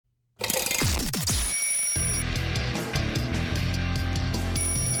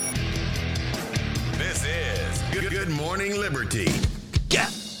Good Morning Liberty. Yeah.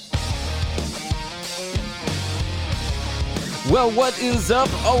 Well, what is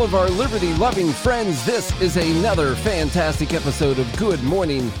up, all of our liberty-loving friends? This is another fantastic episode of Good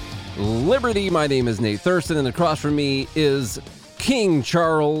Morning Liberty. My name is Nate Thurston, and across from me is King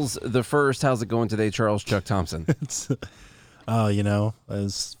Charles the First. How's it going today, Charles Chuck Thompson? It's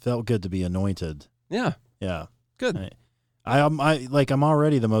felt good to be anointed. Yeah. Yeah. Good. I'm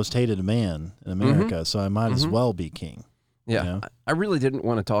already the most hated man in America, so I might as well be king. Yeah. You know? I really didn't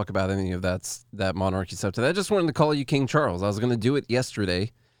want to talk about any of that monarchy stuff today. I just wanted to call you King Charles. I was going to do it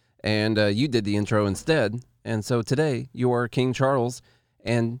yesterday, and you did the intro instead. And so today you are King Charles.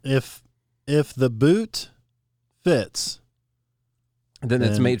 And if the boot fits, then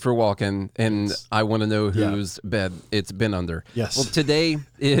it's made for walking, and I want to know whose bed it's been under. Yes. Well, today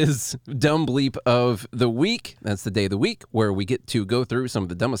is Dumb Bleep of the Week. That's the day of the week where we get to go through some of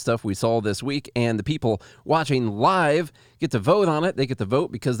the dumbest stuff we saw this week, and the people watching live get to vote on it. They get to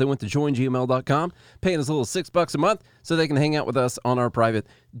vote because they went to joingml.com, paying us a little $6 a month so they can hang out with us on our private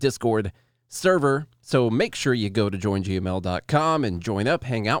Discord server. So make sure you go to joingml.com and join up,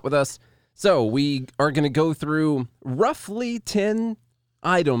 hang out with us. So we are going to go through roughly 10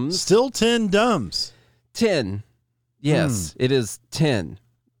 items. Still 10 dumbs. 10. Yes, it is 10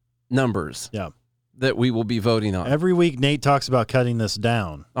 numbers that we will be voting on. Every week, Nate talks about cutting this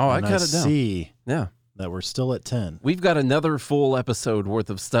down. Oh, I cut it down. See that we're still at 10. We've got another full episode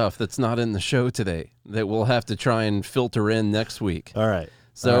worth of stuff that's not in the show today that we'll have to try and filter in next week. All right.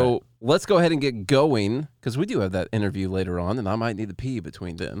 So let's go ahead and get going, because we do have that interview later on, and I might need to pee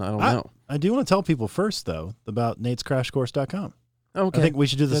between then. I don't know. I do want to tell people first, though, about natescrashcourse.com. Okay. I think we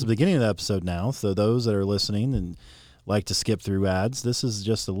should do this at the beginning of the episode now. So those that are listening and like to skip through ads, this is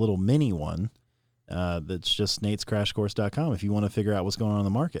just a little mini one that's just natescrashcourse.com if you want to figure out what's going on in the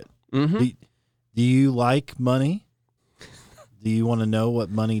market. Mm-hmm. Do you like money? Do you want to know what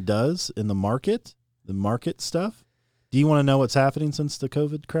money does in the market stuff? Do you want to know what's happening since the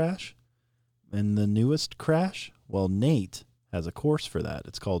COVID crash and the newest crash? Well, Nate has a course for that.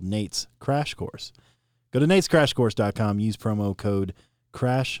 It's called Nate's Crash Course. Go to natescrashcourse.com, use promo code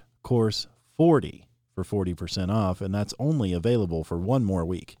CRASHCOURSE40 for 40% off, and that's only available for one more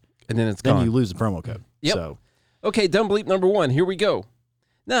week. And then it's gone. Then you lose the promo code. Yep. So. Okay, Dumb Bleep number 1. Here we go.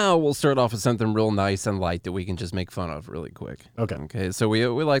 Now we'll start off with something real nice and light that we can just make fun of really quick. Okay, so we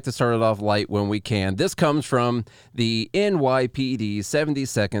like to start it off light when we can. This comes from the NYPD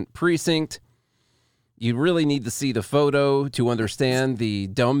 72nd Precinct. You really need to see the photo to understand the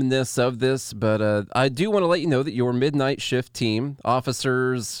dumbness of this, but I do want to let you know that your midnight shift team,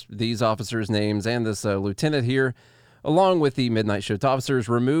 officers, these officers' names, and this lieutenant here, along with the midnight shift officers,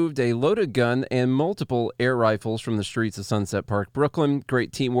 removed a loaded gun and multiple air rifles from the streets of Sunset Park, Brooklyn.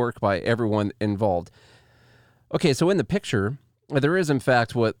 Great teamwork by everyone involved. Okay, so in the picture, there is in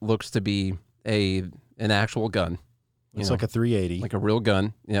fact what looks to be an actual gun. It's like a 380. Like a real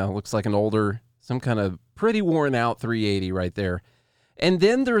gun. Yeah, looks like an older, some kind of pretty worn out 380 right there. And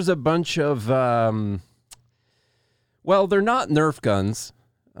then there's a bunch of, they're not Nerf guns.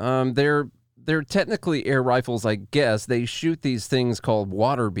 They're technically air rifles, I guess. They shoot these things called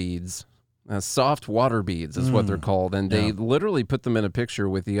water beads. Soft water beads is what they're called. And they literally put them in a picture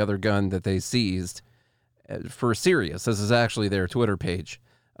with the other gun that they seized for Sirius. This is actually their Twitter page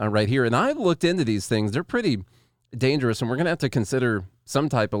right here. And I looked into these things. They're pretty dangerous, and we're going to have to consider some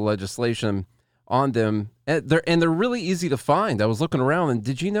type of legislation on them. And they're really easy to find. I was looking around, and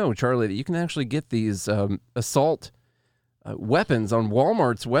did you know, Charlie, that you can actually get these assault weapons on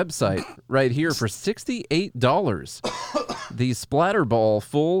Walmart's website right here for $68. The Splatterball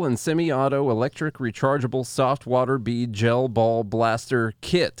full and semi-auto electric rechargeable soft water bead gel ball blaster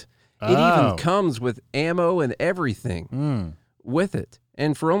kit. It even comes with ammo and everything with it.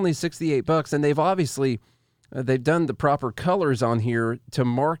 And for only $68, and they've obviously they've done the proper colors on here to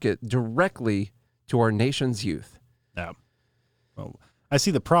market directly to our nation's youth. Yeah. Well, I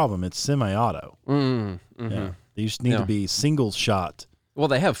see the problem. It's semi-auto. Yeah. They just need to be single shot. Well,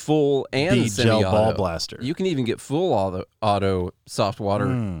 they have full and bead semi-auto. Gel ball blaster. You can even get full auto soft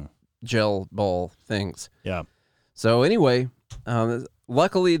water gel ball things. Yeah. So anyway,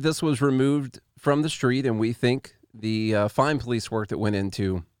 luckily this was removed from the street, and we think the fine police work that went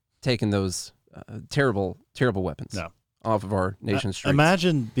into taking those terrible weapons off of our nation's streets.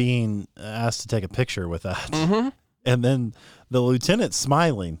 Imagine being asked to take a picture with that. And then the lieutenant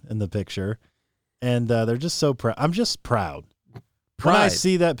smiling in the picture, and they're just so proud. I'm just proud. When I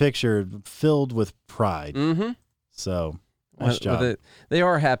see that picture, filled with pride. So, nice job. They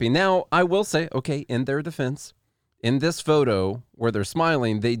are happy. Now, I will say, okay, in their defense, in this photo where they're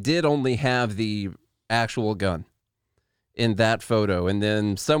smiling, they did only have the actual gun. in that photo. And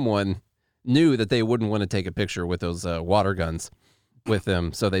then someone knew that they wouldn't want to take a picture with those water guns with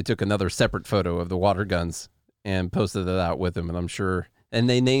them. So they took another separate photo of the water guns and posted it out with them. And I'm sure, and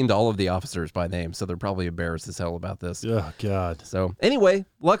they named all of the officers by name. So they're probably embarrassed as hell about this. Oh, God. So anyway,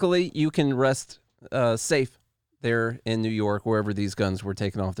 luckily you can rest safe there in New York, wherever these guns were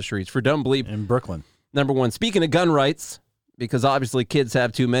taken off the streets. For Dumb Bleep, In Brooklyn. number one, speaking of gun rights, because obviously kids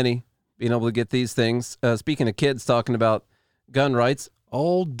have too many, being able to get these things. Speaking of kids talking about gun rights,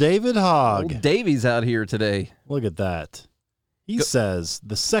 Old David Hogg. old Davy's out here today. Look at that. He says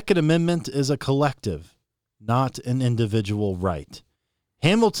the Second Amendment is a collective, not an individual right.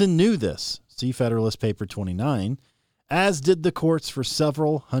 Hamilton knew this, see Federalist Paper 29, as did the courts for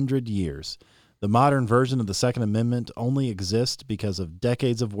several hundred years. The modern version of the Second Amendment only exists because of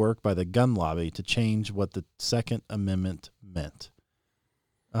decades of work by the gun lobby to change what the Second Amendment meant.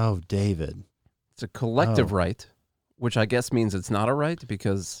 Oh, David. It's a collective right, which I guess means it's not a right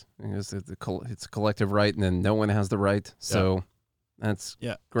because it's a collective right and then no one has the right. So that's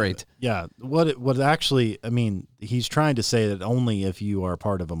great. Yeah. What actually, I mean, he's trying to say that only if you are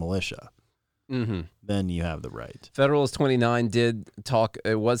part of a militia, then you have the right. Federalist 29 did talk,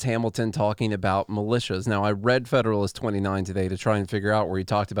 it was Hamilton talking about militias. Now, I read Federalist 29 today to try and figure out where he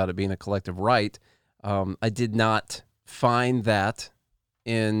talked about it being a collective right. I did not find that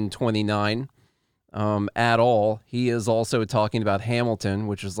in 29 at all. He is also talking about Hamilton,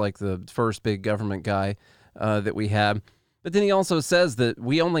 which is like the first big government guy that we had. But then he also says that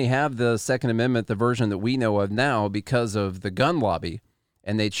we only have the Second Amendment, the version that we know of now, because of the gun lobby,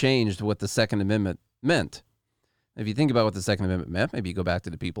 and they changed what the Second Amendment meant. If you think about what the Second Amendment meant, maybe you go back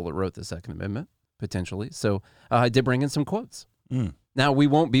to the people that wrote the Second Amendment, potentially. So I did bring in some quotes. Now, we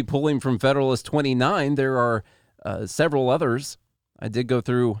won't be pulling from Federalist 29. There are several others. I did go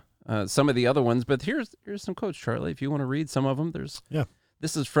through some of the other ones, but here's some quotes, Charlie. If you want to read some of them,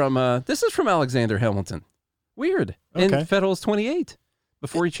 this is from Alexander Hamilton. Weird. Okay. In Federalist 28,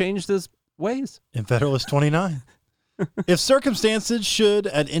 before he changed his ways. In Federalist 29. If circumstances should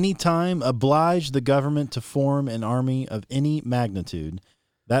at any time oblige the government to form an army of any magnitude,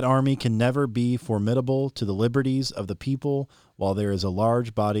 that army can never be formidable to the liberties of the people while there is a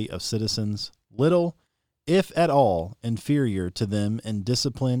large body of citizens, little, if at all, inferior to them in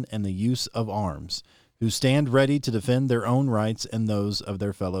discipline and the use of arms, who stand ready to defend their own rights and those of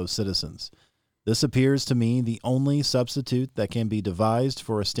their fellow citizens. This appears to me the only substitute that can be devised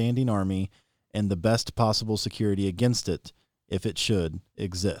for a standing army and the best possible security against it, if it should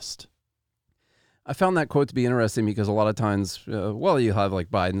exist. I found that quote to be interesting because a lot of times, you have like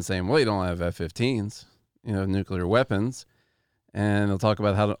Biden saying, well, you don't have F-15s, nuclear weapons. And they'll talk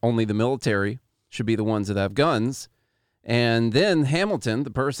about how only the military should be the ones that have guns. And then Hamilton,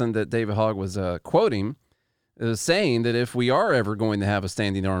 the person that David Hogg was quoting, is saying that if we are ever going to have a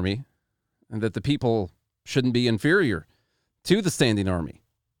standing army, and that the people shouldn't be inferior to the standing army.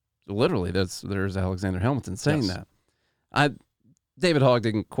 So literally, there's Alexander Hamilton saying that. David Hogg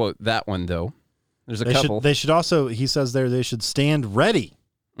didn't quote that one, though. There's a couple. They should also, he says there, they should stand ready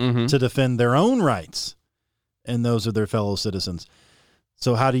to defend their own rights and those of their fellow citizens.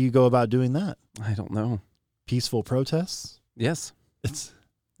 So how do you go about doing that? I don't know. Peaceful protests? Yes. It's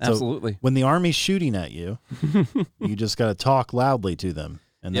absolutely. So when the army's shooting at you, you just got to talk loudly to them,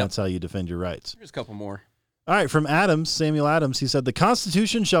 and that's how you defend your rights. Here's a couple more. All right, from Samuel Adams, he said, the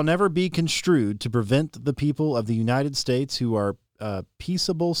Constitution shall never be construed to prevent the people of the United States who are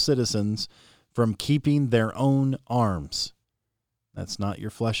peaceable citizens from keeping their own arms. That's not your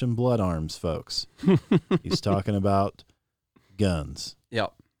flesh and blood arms, folks. He's talking about guns.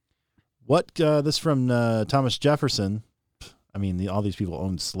 Yep. This from Thomas Jefferson. I mean, all these people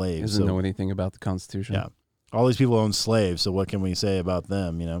owned slaves. Doesn't know anything about the Constitution. Yeah. All these people own slaves, so what can we say about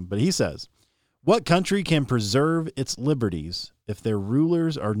them, But he says, what country can preserve its liberties if their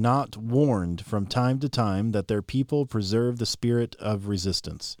rulers are not warned from time to time that their people preserve the spirit of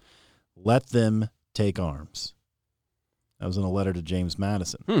resistance? Let them take arms. That was in a letter to James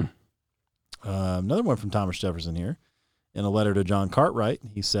Madison. Another one from Thomas Jefferson here. In a letter to John Cartwright,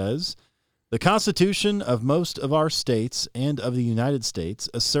 he says, the Constitution of most of our states and of the United States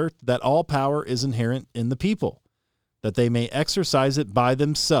assert that all power is inherent in the people, that they may exercise it by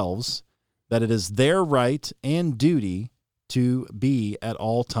themselves, that it is their right and duty to be at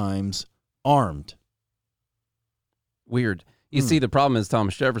all times armed. Weird. You see, the problem is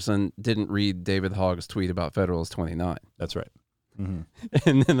Thomas Jefferson didn't read David Hogg's tweet about Federalist 29. That's right.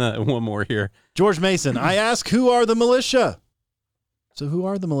 And then one more here. George Mason, I ask, who are the militia? So who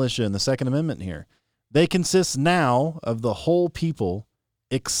are the militia in the Second Amendment here? They consist now of the whole people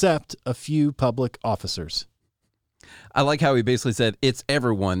except a few public officers. I like how he basically said it's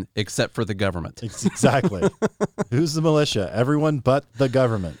everyone except for the government. Exactly. Who's the militia? Everyone but the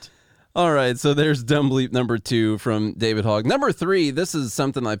government. All right, so there's Dumb Bleep number 2 from David Hogg. Number 3, this is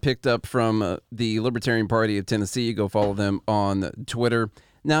something I picked up from the Libertarian Party of Tennessee. Go follow them on Twitter.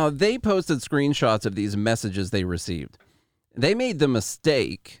 Now, they posted screenshots of these messages they received. They made the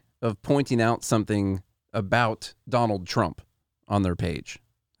mistake of pointing out something about Donald Trump on their page.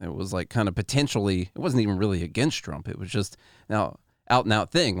 It was like kind of potentially, it wasn't even really against Trump. It was just now out and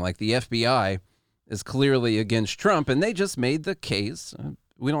out thing. Like the FBI is clearly against Trump, and they just made the case.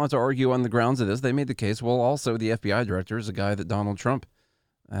 We don't have to argue on the grounds of this. They made the case. Well, also the FBI director is a guy that Donald Trump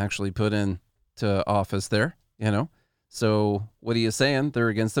actually put into office there, you know. So what are you saying? They're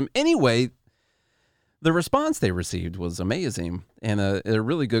against him. Anyway, the response they received was amazing and a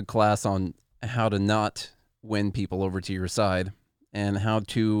really good class on how to not win people over to your side and how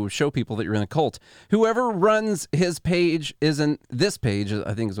to show people that you're in a cult. Whoever runs his page isn't this page,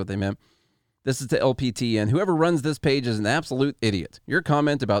 I think is what they meant. This is to LPTN. Whoever runs this page is an absolute idiot. Your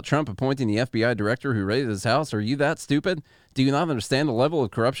comment about Trump appointing the FBI director who raided his house, are you that stupid? Do you not understand the level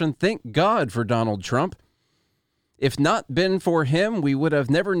of corruption? Thank God for Donald Trump. If not been for him, we would have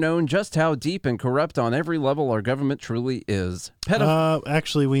never known just how deep and corrupt on every level our government truly is.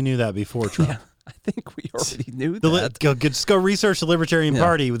 Actually, we knew that before Trump. Yeah, I think we already knew that. Just go research the Libertarian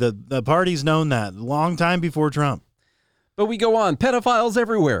Party. The party's known that a long time before Trump. But we go on. Pedophiles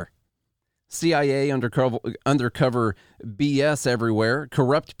everywhere. CIA undercover BS everywhere.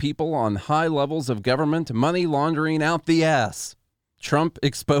 Corrupt people on high levels of government. Money laundering out the ass. Trump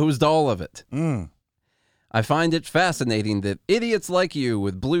exposed all of it. I find it fascinating that idiots like you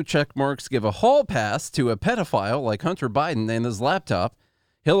with blue check marks give a hall pass to a pedophile like Hunter Biden and his laptop,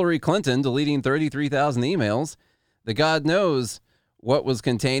 Hillary Clinton deleting 33,000 emails, the God knows what was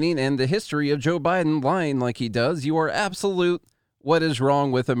containing, and the history of Joe Biden lying like he does. You are absolute what is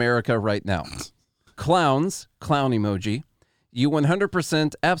wrong with America right now. Clowns, clown emoji. You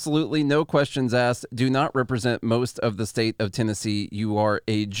 100%, absolutely no questions asked, do not represent most of the state of Tennessee. You are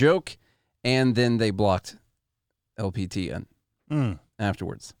a joke. And then they blocked LPTN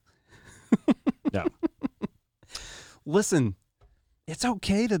afterwards. Yeah. Listen, it's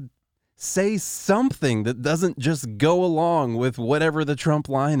okay to say something that doesn't just go along with whatever the Trump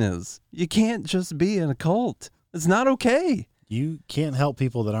line is. You can't just be in a cult. It's not okay. You can't help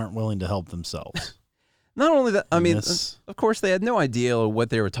people that aren't willing to help themselves. Not only that, I mean, of course, they had no idea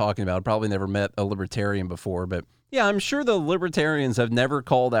what they were talking about. Probably never met a libertarian before. But yeah, I'm sure the libertarians have never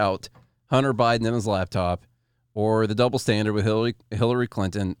called out Hunter Biden and his laptop, or the double standard with Hillary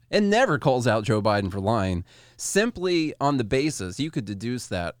Clinton, and never calls out Joe Biden for lying, simply on the basis, you could deduce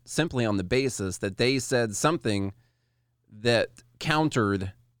that, simply on the basis that they said something that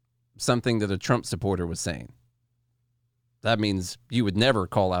countered something that a Trump supporter was saying. That means you would never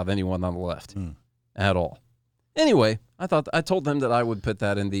call out anyone on the left at all. Anyway, I told them that I would put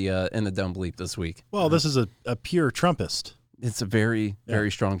that in the dumb bleep this week. Well, this is a pure Trumpist. It's a very,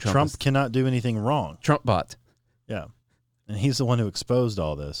 very strong Trumpist. Trump cannot do anything wrong. Trump bot. Yeah. And he's the one who exposed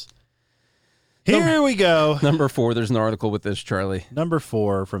all this. Here we go. Number 4, there's an article with this, Charlie. Number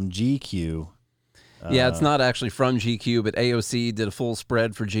 4 from GQ. Yeah, it's not actually from GQ, but AOC did a full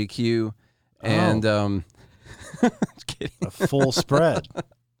spread for GQ. And, just kidding. A full spread.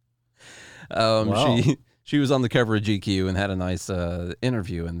 Wow. She was on the cover of GQ and had a nice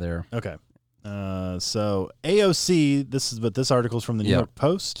interview in there. Okay. So AOC, this article's from the New York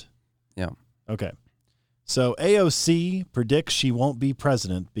Post. Yeah. Okay. So AOC predicts she won't be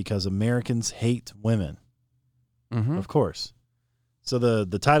president because Americans hate women. Mm-hmm. Of course. So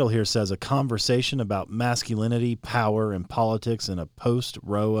the title here says a conversation about masculinity, power, and politics in a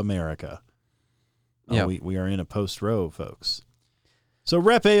post-Roe America. Yeah. We are in a post-Roe, folks. So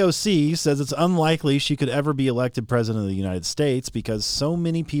Rep. AOC says it's unlikely she could ever be elected president of the United States because so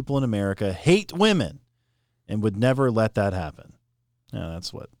many people in America hate women and would never let that happen. Yeah,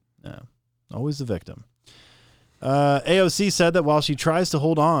 that's what. Yeah, always the victim. AOC said that while she tries to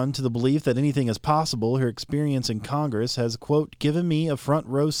hold on to the belief that anything is possible, her experience in Congress has, quote, given me a front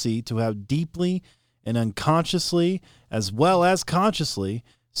row seat to how deeply and unconsciously, as well as consciously,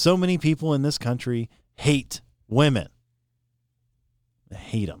 so many people in this country hate women. They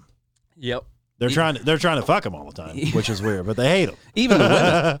hate them. Yep. They're trying to fuck them all the time, which is weird, but they hate them.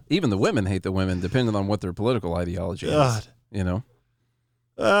 Even the women hate the women, depending on what their political ideology is. You know.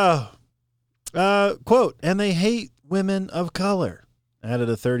 Quote, and they hate women of color, added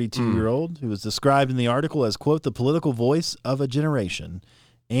a 32-year-old who was described in the article as, quote, the political voice of a generation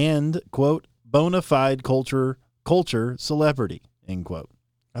and, quote, bona fide culture celebrity, end quote.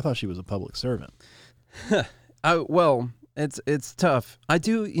 I thought she was a public servant. Well, it's tough. I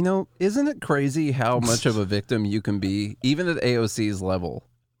do, isn't it crazy how much of a victim you can be, even at AOC's level?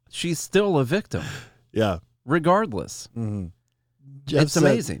 She's still a victim. Yeah. Regardless. Mm-hmm. It's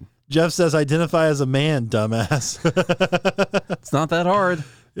amazing. Jeff says, identify as a man, dumbass. It's not that hard.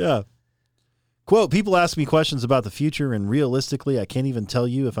 Yeah. Quote, people ask me questions about the future, and realistically, I can't even tell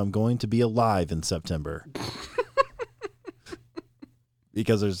you if I'm going to be alive in September.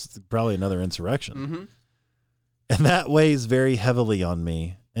 Because there's probably another insurrection. Mm-hmm. And that weighs very heavily on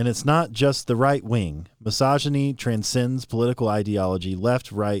me. And it's not just the right wing. Misogyny transcends political ideology,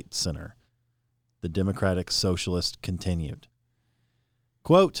 left, right, center. The Democratic Socialist continued.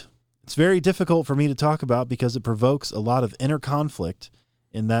 Quote, it's very difficult for me to talk about because it provokes a lot of inner conflict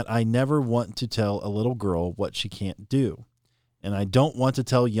in that I never want to tell a little girl what she can't do. And I don't want to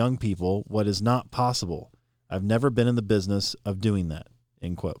tell young people what is not possible. I've never been in the business of doing that,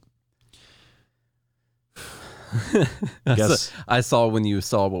 end quote. I saw when you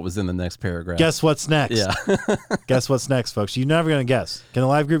saw what was in the next paragraph. Guess what's next? Yeah. Guess what's next, folks? You're never going to guess. Can the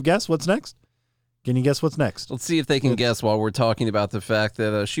live group guess what's next? Can you guess what's next? Let's see if they can guess while we're talking about the fact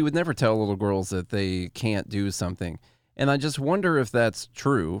that she would never tell little girls that they can't do something. And I just wonder if that's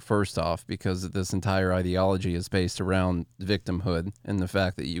true, first off, because this entire ideology is based around victimhood and the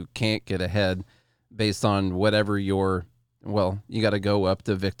fact that you can't get ahead based on whatever you got to go up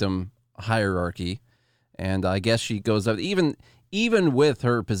the victim hierarchy. And I guess she goes up, even with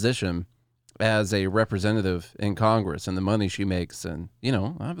her position as a representative in Congress and the money she makes. And,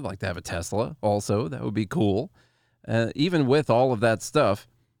 I would like to have a Tesla also. That would be cool. Even with all of that stuff,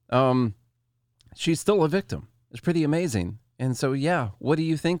 she's still a victim. It's pretty amazing. And so, what do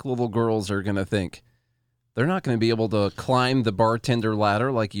you think little girls are going to think? They're not going to be able to climb the bartender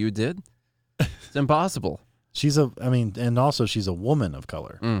ladder like you did. It's impossible. And also she's a woman of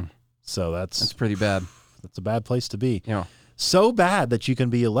color. So that's pretty bad. That's a bad place to be. Yeah. So bad that you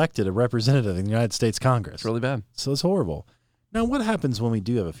can be elected a representative in the United States Congress. It's really bad. So it's horrible. Now, what happens when we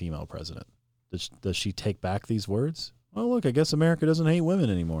do have a female president? Does she take back these words? Oh, look, I guess America doesn't hate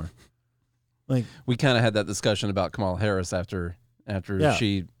women anymore. Like, we kind of had that discussion about Kamala Harris after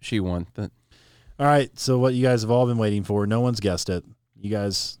she won. But. All right, so what you guys have all been waiting for, no one's guessed it. You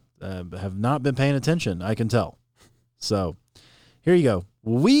guys have not been paying attention, I can tell. So here you go.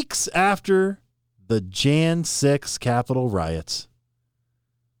 Weeks after the Jan 6 Capitol riots.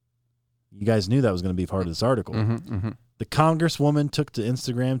 You guys knew that was going to be part of this article. The congresswoman took to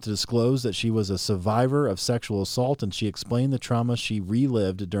Instagram to disclose that she was a survivor of sexual assault, and she explained the trauma she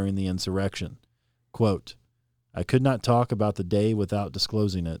relived during the insurrection. Quote, I could not talk about the day without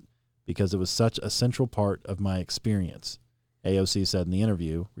disclosing it because it was such a central part of my experience, AOC said in the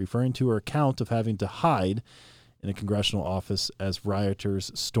interview, referring to her account of having to hide in a congressional office as rioters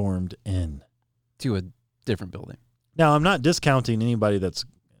stormed in. To a different building. Now, I'm not discounting anybody that's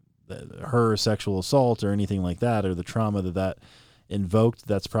her sexual assault or anything like that, or the trauma that invoked.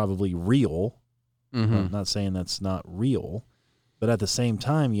 That's probably real. I'm not saying that's not real, but at the same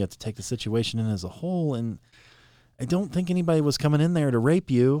time, you have to take the situation in as a whole. And I don't think anybody was coming in there to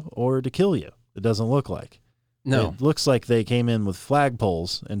rape you or to kill you. It doesn't look like. No. It looks like they came in with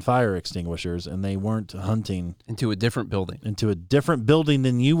flagpoles and fire extinguishers, and they weren't hunting into a different building. Into a different building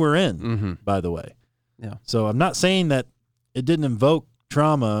than you were in, by the way. Yeah. So I'm not saying that it didn't invoke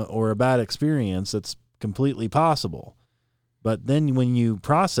trauma or a bad experience. That's completely possible. But then when you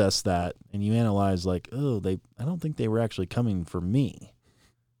process that and you analyze like, I don't think they were actually coming for me.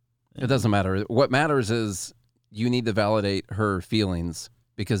 It doesn't matter. What matters is you need to validate her feelings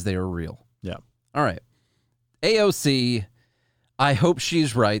because they are real. Yeah. All right. AOC, I hope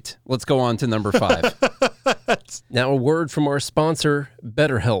she's right. Let's go on to number 5. Now, a word from our sponsor,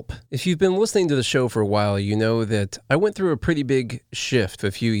 BetterHelp. If you've been listening to the show for a while, you know that I went through a pretty big shift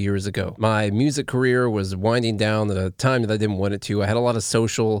a few years ago. My music career was winding down at a time that I didn't want it to. I had a lot of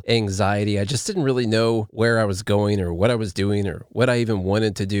social anxiety. I just didn't really know where I was going or what I was doing or what I even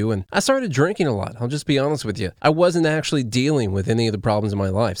wanted to do. And I started drinking a lot. I'll just be honest with you. I wasn't actually dealing with any of the problems in my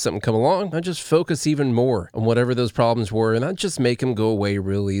life. Something come along, I'd just focus even more on whatever those problems were, and I'd just make them go away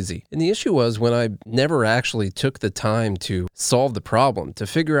real easy. And the issue was when I never actually took the time to solve the problem, to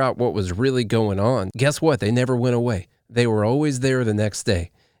figure out what was really going on, guess what? They never went away. They were always there the next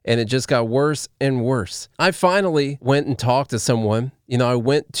day. And it just got worse and worse. I finally went and talked to someone. I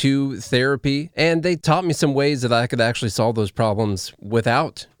went to therapy and they taught me some ways that I could actually solve those problems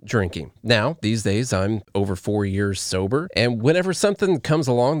without drinking. Now, these days, I'm over 4 years sober. And whenever something comes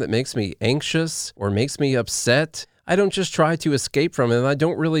along that makes me anxious or makes me upset, I don't just try to escape from it, and I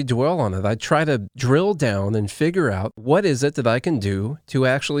don't really dwell on it. I try to drill down and figure out what is it that I can do to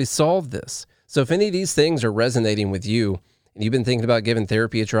actually solve this. So if any of these things are resonating with you and you've been thinking about giving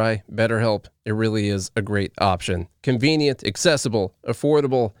therapy a try, BetterHelp, it really is a great option. Convenient, accessible,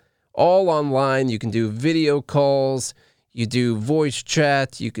 affordable, all online. You can do video calls. You do voice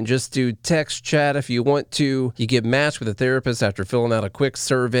chat. You can just do text chat if you want to. You get matched with a therapist after filling out a quick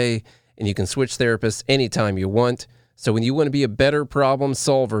survey, and you can switch therapists anytime you want. So when you want to be a better problem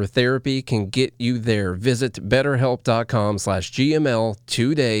solver, therapy can get you there. Visit betterhelp.com/GML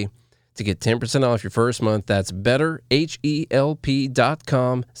today to get 10% off your first month. That's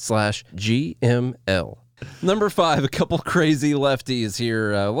betterhelp.com/GML. Number 5, a couple crazy lefties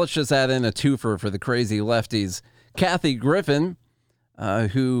here. Let's just add in a twofer for the crazy lefties. Kathy Griffin,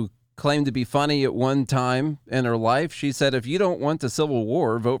 who claimed to be funny at one time in her life, she said, if you don't want a civil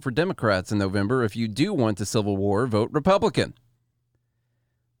war, vote for Democrats in November. If you do want a civil war, vote Republican.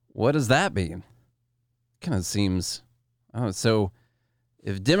 What does that mean? Kind of seems, so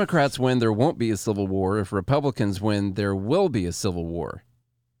if Democrats win, there won't be a civil war. If Republicans win, there will be a civil war.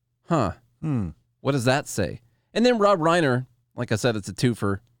 Huh. What does that say? And then Rob Reiner, like I said, it's a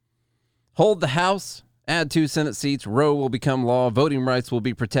twofer. Hold the House, add 2 Senate seats, Roe will become law, voting rights will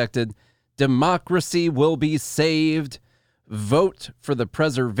be protected, democracy will be saved, vote for the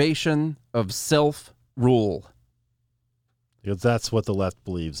preservation of self-rule. Because that's what the left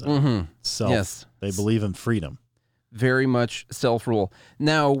believes in. Mm-hmm. Self. Yes. They believe in freedom. Very much self-rule.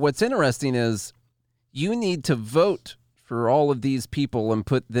 Now, what's interesting is you need to vote for all of these people and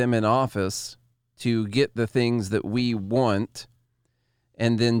put them in office to get the things that we want,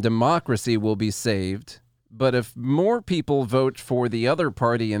 and then democracy will be saved. But if more people vote for the other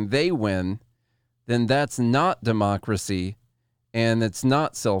party and they win, then that's not democracy, and it's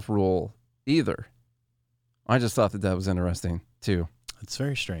not self-rule either. I just thought that was interesting, too. It's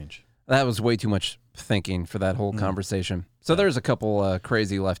very strange. That was way too much thinking for that whole conversation. So there's a couple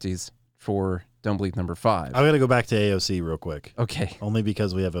crazy lefties for Don't Bleep number 5. I've got to go back to AOC real quick. Okay. Only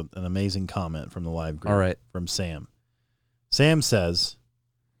because we have an amazing comment from the live group. All right. From Sam. Sam says,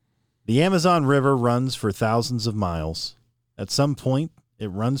 the Amazon River runs for thousands of miles. At some point, it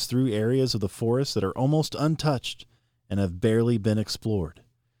runs through areas of the forest that are almost untouched and have barely been explored.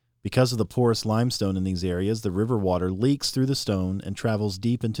 Because of the porous limestone in these areas, the river water leaks through the stone and travels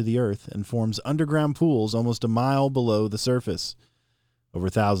deep into the earth and forms underground pools almost a mile below the surface. Over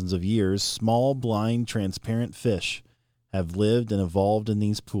thousands of years, small, blind, transparent fish have lived and evolved in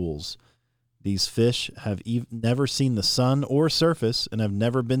these pools. These fish have never seen the sun or surface and have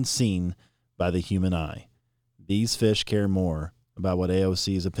never been seen by the human eye. These fish care more about what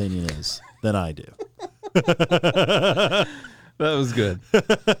AOC's opinion is than I do. That was good.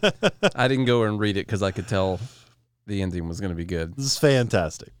 I didn't go and read it because I could tell the ending was going to be good. This is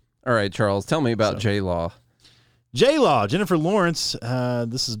fantastic. All right, Charles, tell me about J-Law. J-Law, Jennifer Lawrence,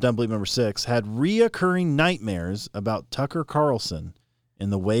 this is Dumb Bleep number 6, had reoccurring nightmares about Tucker Carlson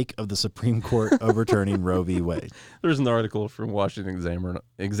in the wake of the Supreme Court overturning Roe v. Wade. There's an article from Washington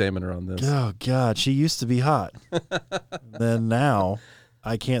Examiner on this. Oh, God, she used to be hot. Then now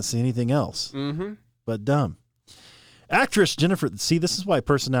I can't see anything else but dumb. Actress Jennifer, see, this is why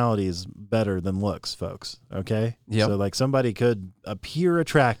personality is better than looks, folks, okay? Yep. So, like, somebody could appear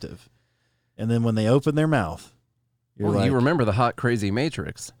attractive, and then when they open their mouth, you're like, you remember the hot, crazy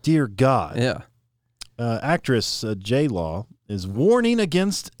Matrix. dear God. Yeah. Actress J-Law is warning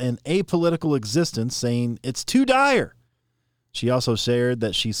against an apolitical existence, saying it's too dire. She also shared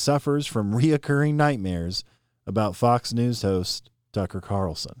that she suffers from reoccurring nightmares about Fox News host Tucker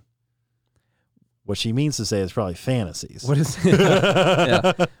Carlson. What she means to say is probably fantasies. What is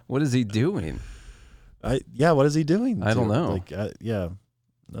yeah. What is he doing? What is he doing? I don't know.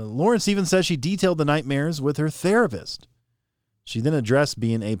 Lawrence even says she detailed the nightmares with her therapist. She then addressed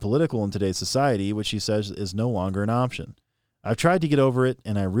being apolitical in today's society, which she says is no longer an option. I've tried to get over it,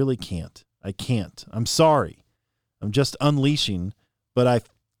 and I really can't. I can't. I'm sorry. I'm just unleashing,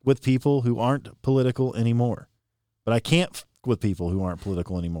 with people who aren't political anymore. But I can't with people who aren't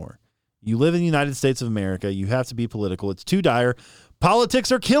political anymore. You live in the United States of America. You have to be political. It's too dire.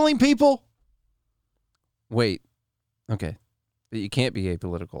 Politics are killing people. Wait. Okay. But you can't be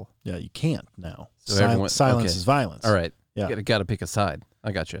apolitical. Yeah, you can't now. So Silence is violence. All right. Yeah. You got to pick a side.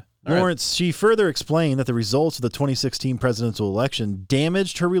 I got you. All Lawrence, she further explained that the results of the 2016 presidential election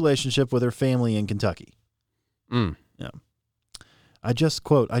damaged her relationship with her family in Kentucky. Yeah. I just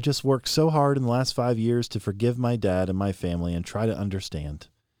worked so hard in the last 5 years to forgive my dad and my family and try to understand.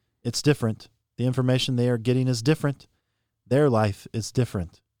 It's different. The information they are getting is different. Their life is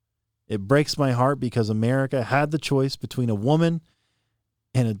different. It breaks my heart because America had the choice between a woman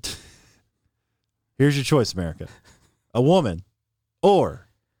and here's your choice, America. A woman or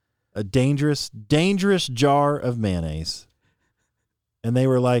a dangerous, dangerous jar of mayonnaise. And they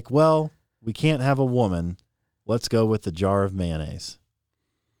were like, well, we can't have a woman. Let's go with the jar of mayonnaise.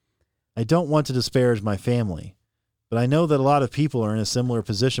 I don't want to disparage my family, but I know that a lot of people are in a similar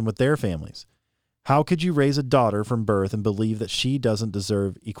position with their families. How could you raise a daughter from birth and believe that she doesn't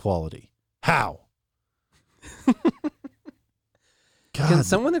deserve equality? How? Can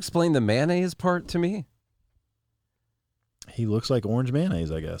someone explain the mayonnaise part to me? He looks like orange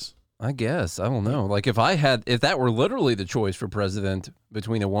mayonnaise, I guess. I guess. I don't know. Like if that were literally the choice for president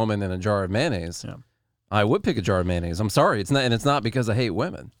between a woman and a jar of mayonnaise, I would pick a jar of mayonnaise. I'm sorry. It's not because I hate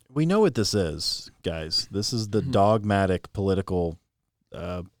women. We know what this is, guys. This is the dogmatic political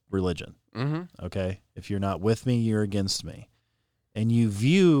religion. Mm-hmm. Okay? If you're not with me, you're against me. And you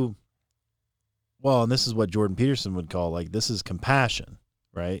view, well, and this is what Jordan Peterson would call, like, this is compassion,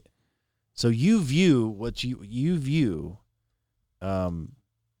 right? So you view what you view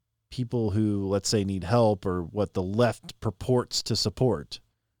people who, let's say, need help or what the left purports to support.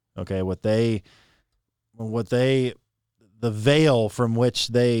 Okay? The veil from which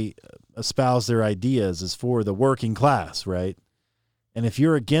they espouse their ideas is for the working class, right? And if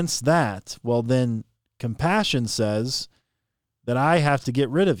you're against that, well, then compassion says that I have to get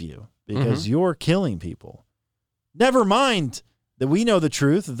rid of you because you're killing people. Never mind that we know the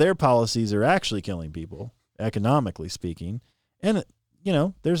truth that their policies are actually killing people, economically speaking. And,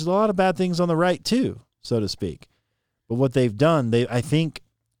 there's a lot of bad things on the right too, so to speak. But what they've done, I think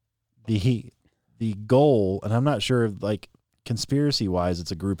the goal, and I'm not sure, like, conspiracy-wise,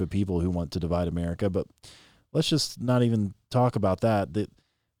 it's a group of people who want to divide America, but let's just not even talk about that.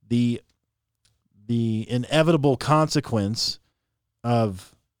 The inevitable consequence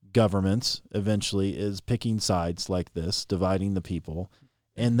of governments eventually is picking sides like this, dividing the people,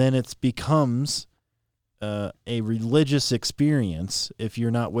 and then it becomes a religious experience. If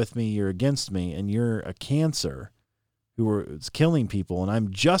you're not with me, you're against me, and you're a cancer it's killing people, and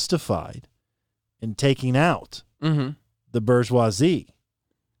I'm justified in taking out the bourgeoisie.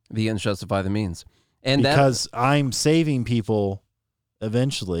 The ends justify the means. And because I'm saving people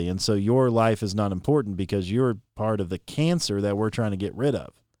eventually, and so your life is not important because you're part of the cancer that we're trying to get rid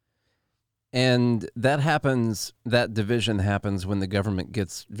of. And that division happens when the government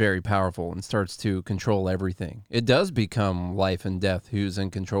gets very powerful and starts to control everything. It does become life and death who's in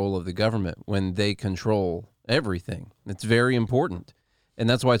control of the government when they control everything. It's very important. And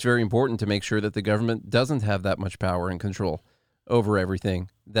that's why it's very important to make sure that the government doesn't have that much power and control over everything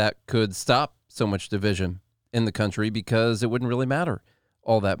that could stop so much division in the country, because it wouldn't really matter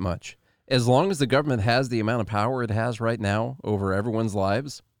all that much. As long as the government has the amount of power it has right now over everyone's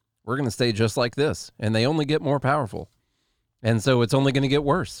lives, we're going to stay just like this, and they only get more powerful. And so it's only going to get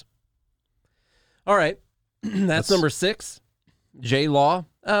worse. All right. That's number 6. J-Law.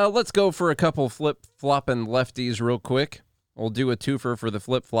 Let's go for a couple flip-flopping lefties real quick. We'll do a twofer for the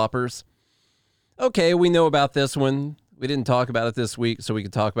flip-floppers. Okay, we know about this one. We didn't talk about it this week, so we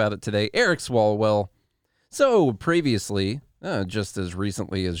can talk about it today. Eric Swalwell. So previously, just as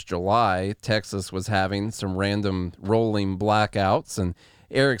recently as July, Texas was having some random rolling blackouts, and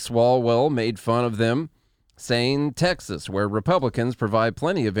Eric Swalwell made fun of them, saying Texas, where Republicans provide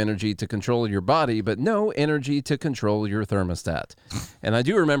plenty of energy to control your body, but no energy to control your thermostat. And I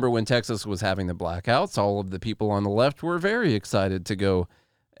do remember when Texas was having the blackouts, all of the people on the left were very excited to go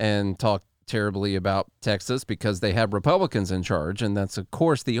and talk terribly about Texas because they have Republicans in charge, and that's, of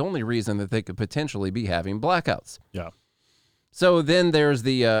course, the only reason that they could potentially be having blackouts. Yeah. So then there's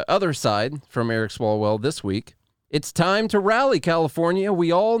the other side from Eric Swalwell this week. It's time to rally, California.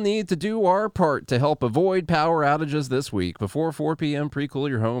 We all need to do our part to help avoid power outages this week. Before 4 p.m., pre-cool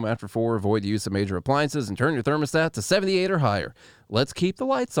your home. After 4, avoid the use of major appliances and turn your thermostat to 78 or higher. Let's keep the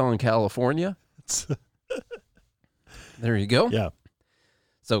lights on, California. There you go. Yeah.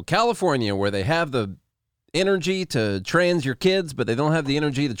 So California, where they have the energy to trans your kids, but they don't have the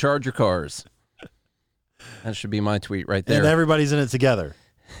energy to charge your cars. That should be my tweet right there. And everybody's in it together.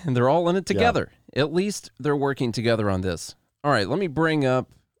 And they're all in it together. Yeah. At least they're working together on this. All right, let me bring up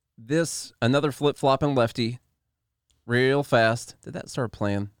another flip-flopping lefty real fast. Did that start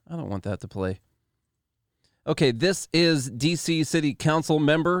playing? I don't want that to play. Okay, this is D.C. City Council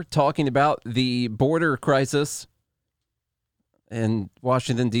member talking about the border crisis in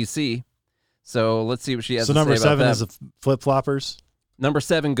Washington, D.C. So let's see what she has to say about that. So number 7 is the flip-floppers? Number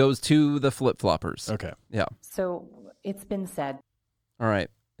 7 goes to the flip-floppers. Okay. Yeah. So it's been said. All right.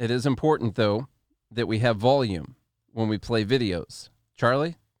 It is important, though, that we have volume when we play videos.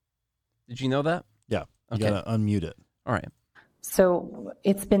 Charlie, did you know that? Yeah. You Okay. got to unmute it. All right. So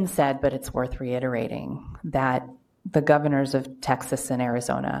it's been said, but it's worth reiterating, that the governors of Texas and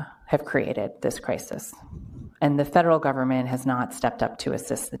Arizona have created this crisis. And the federal government has not stepped up to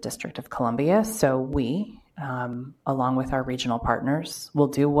assist the District of Columbia. So we, along with our regional partners, will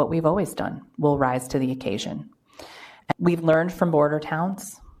do what we've always done. We'll rise to the occasion. We've learned from border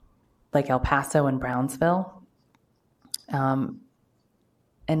towns like El Paso and Brownsville. And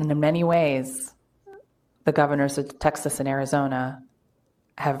in many ways, the governors of Texas and Arizona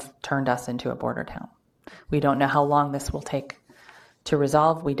have turned us into a border town. We don't know how long this will take to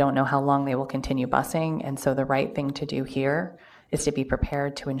resolve. We don't know how long they will continue busing. And so the right thing to do here is to be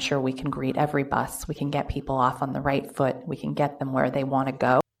prepared to ensure we can greet every bus. We can get people off on the right foot. We can get them where they want to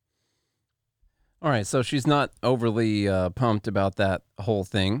go. All right, so she's not overly pumped about that whole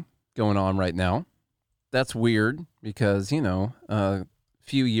thing going on right now. That's weird because, a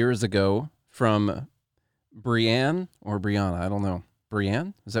few years ago from Brianne or Brianna, I don't know.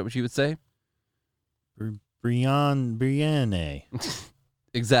 Brianne? Is that what you would say? Brianne.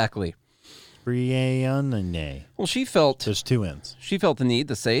 Exactly. Brianne. Well, she felt... There's two N's. She felt the need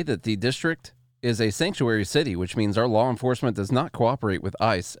to say that the district is a sanctuary city, which means our law enforcement does not cooperate with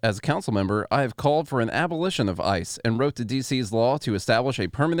ICE. As a council member, I have called for an abolition of ICE and wrote to D.C.'s law to establish a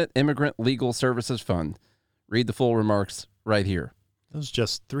permanent immigrant legal services fund. Read the full remarks right here. That was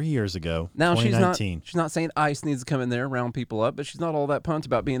just 3 years ago, Now, 2019. she's not saying ICE needs to come in there, round people up, but she's not all that pumped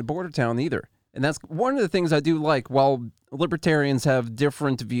about being a border town either. And that's one of the things I do like. While libertarians have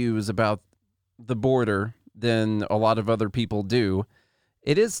different views about the border than a lot of other people do,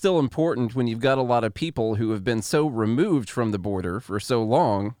 it is still important when you've got a lot of people who have been so removed from the border for so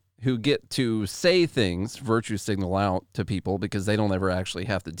long who get to say things, virtue signal out to people because they don't ever actually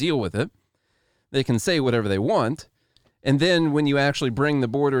have to deal with it. They can say whatever they want. And then when you actually bring the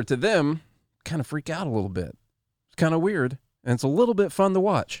border to them, kind of freak out a little bit. It's kind of weird. And it's a little bit fun to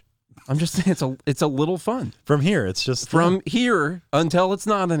watch. I'm just saying it's a little fun. From here, it's just... From here until it's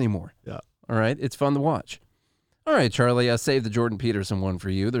not anymore. Yeah. All right? It's fun to watch. All right, Charlie, I saved the Jordan Peterson one for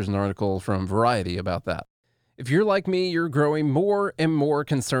you. There's an article from Variety about that. If you're like me, you're growing more and more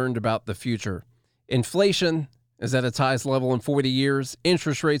concerned about the future. Inflation is at its highest level in 40 years.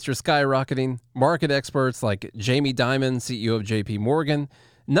 Interest rates are skyrocketing. Market experts like Jamie Dimon, CEO of JP Morgan,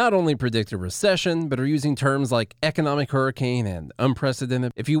 not only predict a recession, but are using terms like economic hurricane and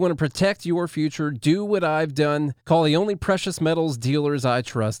unprecedented. If you want to protect your future, do what I've done. Call the only precious metals dealers I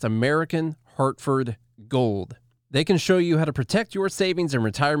trust, American Hartford Gold. They can show you how to protect your savings and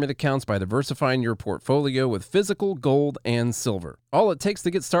retirement accounts by diversifying your portfolio with physical gold and silver. All it takes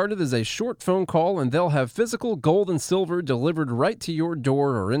to get started is a short phone call, and they'll have physical gold and silver delivered right to your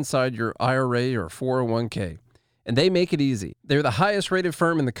door or inside your IRA or 401k. And they make it easy. They're the highest rated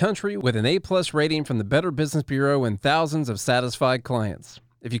firm in the country with an A+ rating from the Better Business Bureau and thousands of satisfied clients.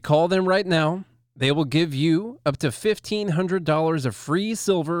 If you call them right now, they will give you up to $1,500 of free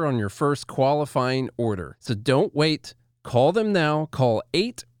silver on your first qualifying order. So don't wait. Call them now. Call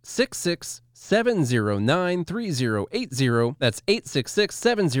 866-709-3080. That's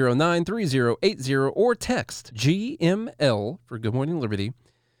 866-709-3080. Or text GML for Good Morning Liberty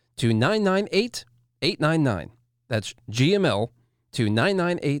to 998-899. That's GML to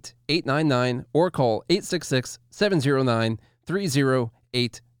 998-899. Or call 866-709-3080.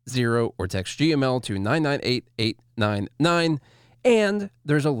 Or text GML to 998-899. And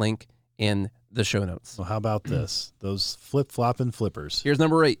there's a link in the show notes. Well, how about this? Those flip-flopping flippers. Here's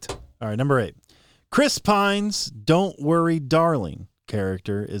number 8. All right, number 8. Chris Pine's Don't Worry, Darling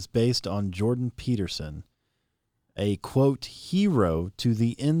character is based on Jordan Peterson, a, quote, hero to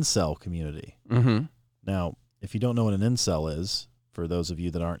the incel community. Mm-hmm. Now, if you don't know what an incel is, for those of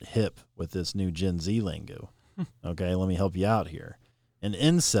you that aren't hip with this new Gen Z lingo, okay, let me help you out here. An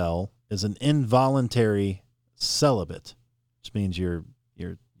incel is an involuntary celibate, which means you're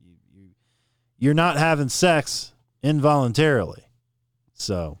not having sex involuntarily.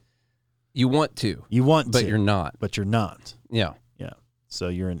 So you want to, but you're not. But you're not. Yeah. Yeah. So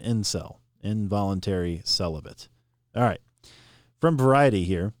you're an incel, involuntary celibate. All right. From Variety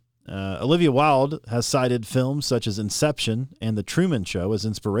here, Olivia Wilde has cited films such as Inception and The Truman Show as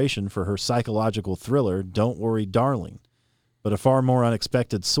inspiration for her psychological thriller, Don't Worry, Darling. But a far more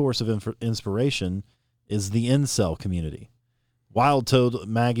unexpected source of inspiration is the incel community. Wilde told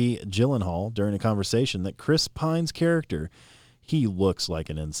Maggie Gyllenhaal during a conversation that Chris Pine's character, he looks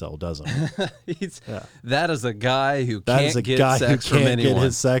like an incel, doesn't he? That is a guy who can't get sex from anyone. Get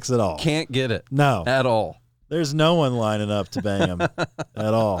his sex at all. Can't get it. No. At all. There's no one lining up to bang him at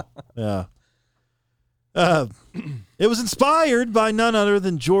all. Yeah. It was inspired by none other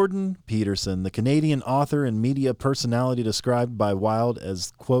than Jordan Peterson, the Canadian author and media personality described by Wilde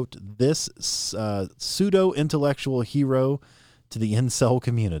as, quote, this pseudo-intellectual hero to the incel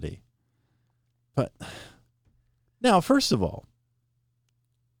community. But now, first of all,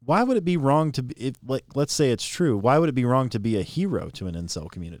 why would it be wrong to be, let's say it's true, why would it be wrong to be a hero to an incel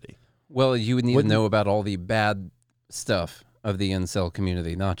community? Well, you would need Wouldn't- to know about all the bad stuff of the incel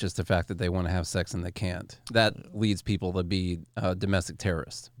community, not just the fact that they want to have sex and they can't. That leads people to be domestic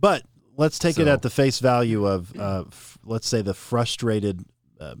terrorists. But let's take it So- at the face value of, let's say, the frustrated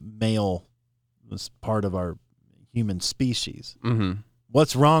male was part of our human species. Mm-hmm.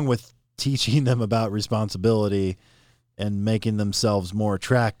 What's wrong with teaching them about responsibility and making themselves more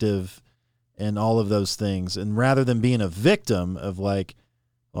attractive and all of those things? And rather than being a victim of like,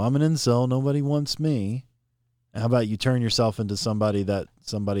 well, I'm an incel, nobody wants me. How about you turn yourself into somebody that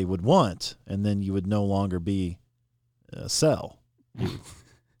somebody would want, and then you would no longer be a cell.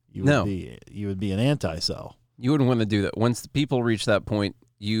 You would be an anti-cell. You wouldn't want to do that. Once people reach that point,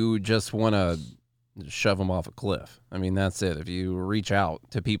 you just want to shove them off a cliff. I mean, that's it. If you reach out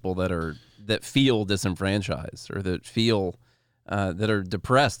to people that feel disenfranchised or that feel that are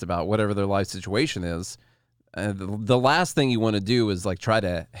depressed about whatever their life situation is, the last thing you want to do is like try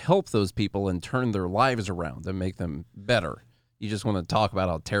to help those people and turn their lives around and make them better. You just want to talk about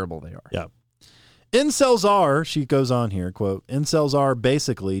how terrible they are. Yeah. Incels are, she goes on here, quote, incels are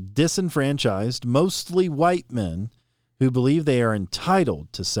basically disenfranchised, mostly white men who believe they are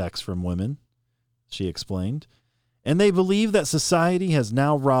entitled to sex from women, she explained. And they believe that society has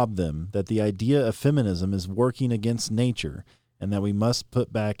now robbed them, that the idea of feminism is working against nature, and that we must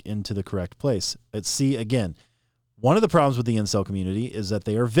put back into the correct place. But see, again, one of the problems with the incel community is that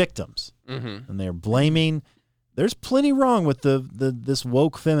they are victims, and they're blaming. There's plenty wrong with this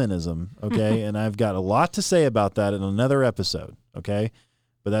woke feminism, okay? And I've got a lot to say about that in another episode, okay?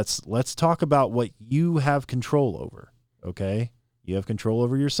 But let's talk about what you have control over, okay? You have control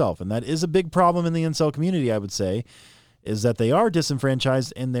over yourself, and that is a big problem in the incel community, I would say, is that they are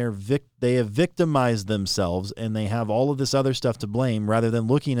disenfranchised and they have victimized themselves, and they have all of this other stuff to blame rather than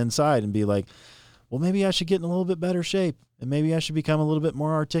looking inside and be like, well, maybe I should get in a little bit better shape, and maybe I should become a little bit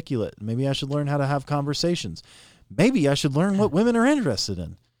more articulate. Maybe I should learn how to have conversations. Maybe I should learn what women are interested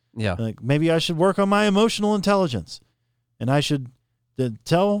in. Yeah. Like maybe I should work on my emotional intelligence, and I should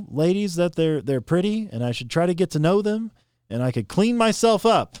tell ladies that they're pretty, and I should try to get to know them, and I could clean myself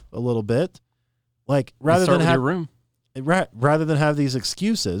up a little bit, like rather Start than with have your room. rather than have these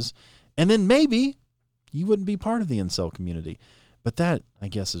excuses, and then maybe you wouldn't be part of the incel community. But that, I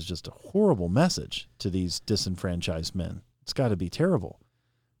guess, is just a horrible message to these disenfranchised men. It's got to be terrible.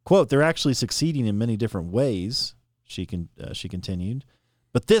 Quote, they're actually succeeding in many different ways, she continued.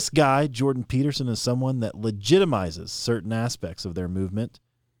 But this guy, Jordan Peterson, is someone that legitimizes certain aspects of their movement.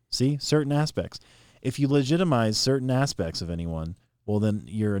 See, certain aspects. If you legitimize certain aspects of anyone, well, then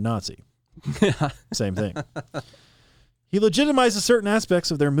you're a Nazi. Same thing. He legitimizes certain aspects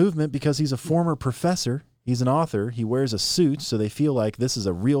of their movement because he's a former professor. He's an author. He wears a suit, so they feel like this is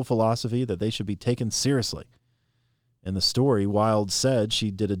a real philosophy that they should be taken seriously. In the story, Wild said she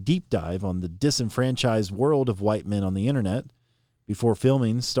did a deep dive on the disenfranchised world of white men on the internet before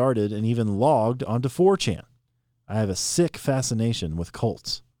filming started and even logged onto 4chan. I have a sick fascination with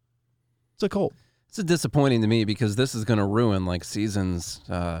cults. It's a cult. It's disappointing to me because this is going to ruin like seasons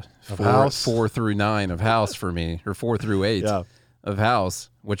House. 4 through 9 of House for me, or 4 through 8 Yeah. of House,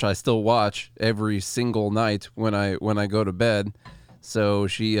 which I still watch every single night when I go to bed. So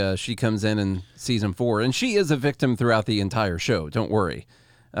she comes in season 4, and she is a victim throughout the entire show. Don't worry,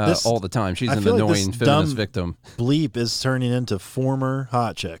 all the time. She's I an feel like this annoying feminist dumb victim. Bleep is turning into former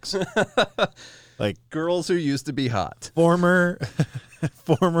hot chicks. Like Girls who used to be hot. former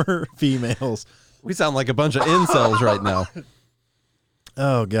females. We sound like a bunch of incels right now.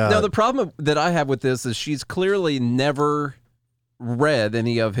 Oh, God. Now, the problem that I have with this is she's clearly never read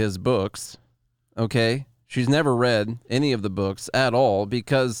any of his books, okay? She's never read any of the books at all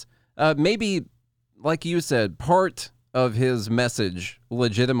because maybe, like you said, part of his message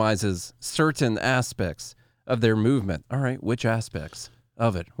legitimizes certain aspects of their movement. All right, which aspects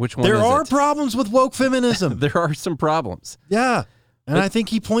of it? Which one There is are it? problems with woke feminism. There are some problems. Yeah. And But- I think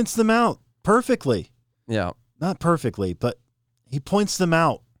he points them out perfectly. Yeah. Not perfectly, but he points them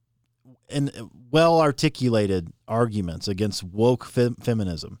out in well-articulated arguments against woke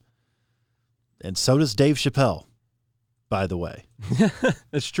feminism. And so does Dave Chappelle, by the way.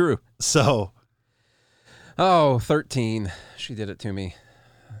 It's true. So, Oh, 13. She did it to me.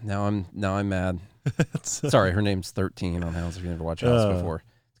 Now I'm mad. Sorry, her name's 13 on House. If you never watched House before,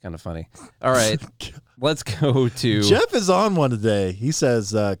 it's kind of funny. All right, let's go to Jeff is on one today. He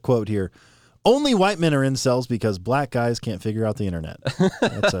says, quote here, only white men are incels because black guys can't figure out the internet.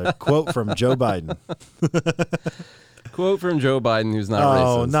 That's a quote from Joe Biden. Quote from Joe Biden, who's not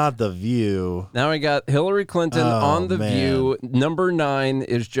Oh, racist. not The View. Now we got Hillary Clinton on The View. Number 9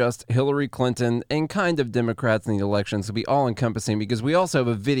 is just Hillary Clinton and kind of Democrats in the election. So be all-encompassing because we also have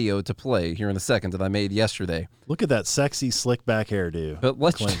a video to play here in a second that I made yesterday. Look at that sexy slick back hairdo. But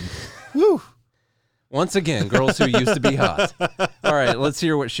let's Clinton. Woo. once again, girls who used to be hot. All right, let's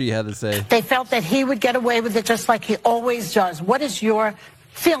hear what she had to say. They felt that he would get away with it just like he always does. What is your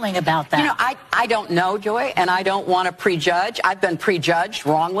feeling about that? You know, I don't know, Joy, and I don't want to prejudge. I've been prejudged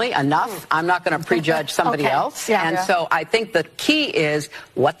wrongly enough. I'm not going to prejudge somebody Okay. else. Yeah. And so I think the key is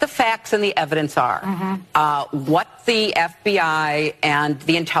what the facts and the evidence are, what the FBI and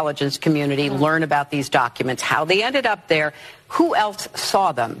the intelligence community learn about these documents, how they ended up there, who else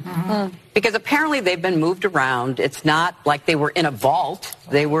saw them. Because apparently they've been moved around. It's not like they were in a vault.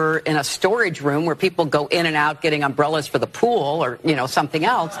 They were in a storage room where people go in and out getting umbrellas for the pool or, you know, something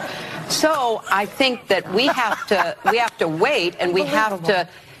else. So I think that we have to wait, and we have to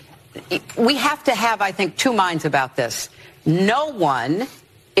have, I think, two minds about this. No one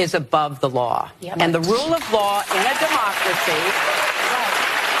is above the law. Yep. And the rule of law in a democracy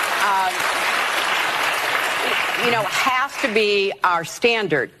has to be our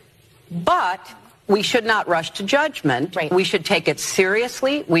standard. But we should not rush to judgment. Right. We should take it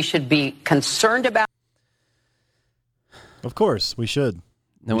seriously. We should be concerned about. Of course, we should.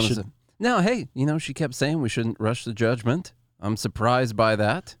 No, hey, she kept saying we shouldn't rush to judgment. I'm surprised by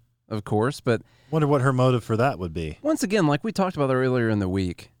that, of course, but Wonder what her motive for that would be. once again, like we talked about earlier in the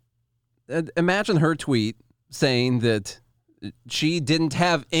week, imagine her tweet saying that she didn't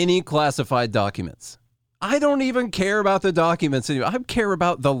have any classified documents. I don't even care about the documents anymore. I care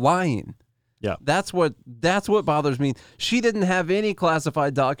about the lying. Yeah. That's what bothers me. She didn't have any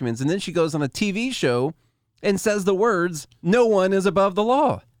classified documents, and then she goes on a TV show and says the words, "No one is above the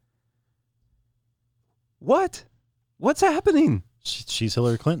law." What? What's happening? She's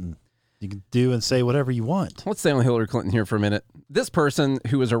Hillary Clinton. You can do and say whatever you want. Let's stay on Hillary Clinton here for a minute. This person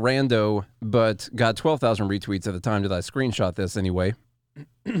who was a rando but got 12,000 retweets at the time that I screenshot this anyway,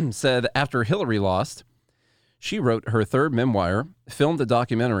 said after Hillary lost, she wrote her third memoir, filmed a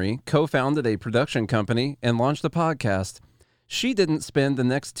documentary, co-founded a production company, and launched a podcast. She didn't spend the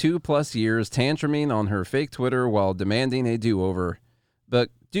next 2+ years tantruming on her fake Twitter while demanding a do-over, but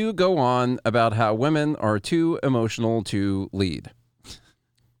do go on about how women are too emotional to lead.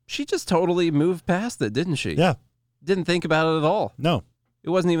 She just totally moved past it, didn't she? Yeah. Didn't think about it at all. No. It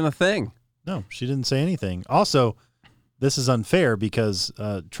wasn't even a thing. No, she didn't say anything. Also, this is unfair because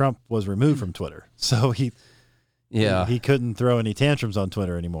Trump was removed from Twitter. So he couldn't throw any tantrums on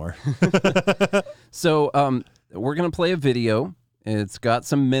Twitter anymore. So we're going to play a video. It's got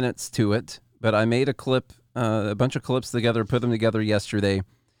some minutes to it, but I made a clip, a bunch of clips together, put them together yesterday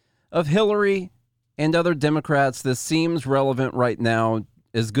of Hillary and other Democrats. This seems relevant right now.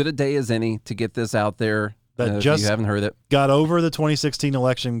 As good a day as any to get this out there. If you haven't heard it. Got over the 2016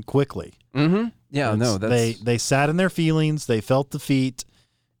 election quickly. Mm-hmm. Yeah, they sat in their feelings, they felt defeat,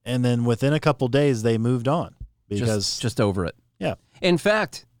 and then within a couple days they moved on because just over it. Yeah. In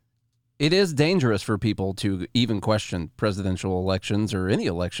fact, it is dangerous for people to even question presidential elections or any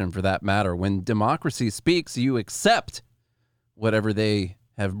election for that matter. When democracy speaks, you accept whatever they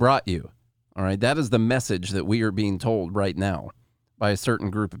have brought you. All right, that is the message that we are being told right now by a certain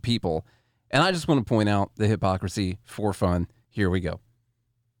group of people. And I just want to point out the hypocrisy for fun. Here we go.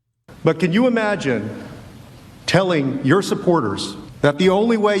 But can you imagine telling your supporters that the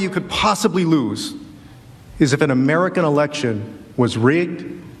only way you could possibly lose is if an American election was rigged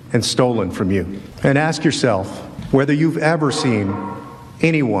and stolen from you? And ask yourself whether you've ever seen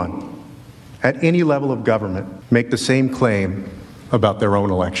anyone at any level of government make the same claim about their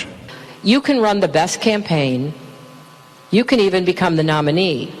own election. You can run the best campaign. You can even become the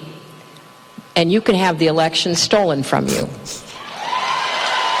nominee, and you can have the election stolen from you.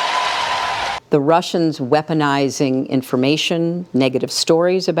 The Russians weaponizing information, negative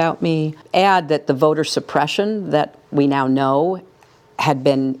stories about me. Add that the voter suppression that we now know had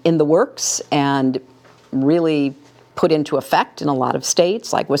been in the works and really put into effect in a lot of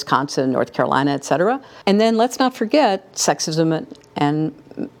states like Wisconsin, North Carolina, et cetera. And then let's not forget sexism and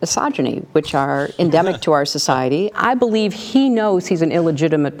misogyny, which are endemic to our society. I believe he knows he's an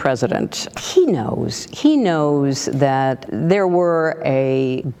illegitimate president. He knows that there were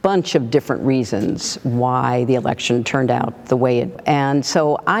a bunch of different reasons why the election turned out the way it. And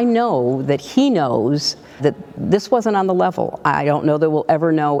so I know that he knows that this wasn't on the level. I don't know that we'll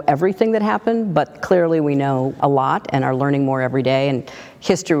ever know everything that happened, but clearly we know a lot and are learning more every day. And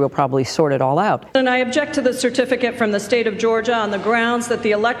history will probably sort it all out. And I object to the certificate from the state of Georgia on the grounds that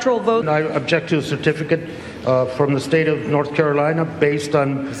the electoral vote... I object to a certificate from the state of North Carolina based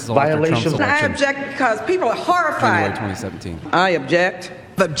on violations. I object because people are horrified. January 2017. I object.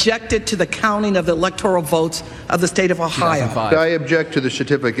 Objected to the counting of the electoral votes of the state of Ohio. I object to the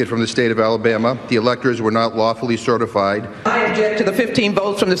certificate from the state of Alabama. The electors were not lawfully certified. I object to the 15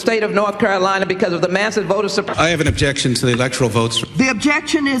 votes from the state of North Carolina because of the massive voter suppression. I have an objection to the electoral votes. The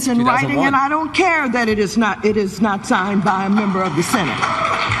objection is in writing, and I don't care that it is not signed by a member of the Senate.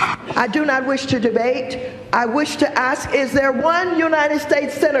 I do not wish to debate. I wish to ask, is there one United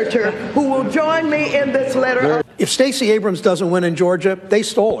States senator who will join me in this letter? If Stacey Abrams doesn't win in Georgia, they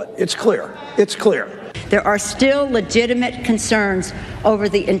stole it. It's clear. It's clear. There are still legitimate concerns over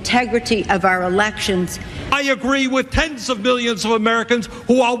the integrity of our elections. I agree with tens of millions of Americans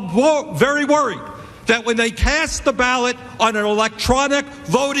who are very worried that when they cast the ballot on an electronic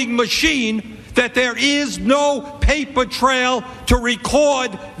voting machine, that there is no paper trail to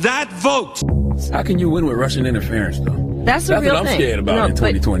record that vote. How can you win with Russian interference, though? That's a real what I'm thing. scared about in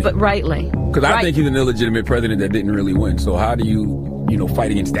 2020. But rightly. Because I think he's an illegitimate president that didn't really win. So how do you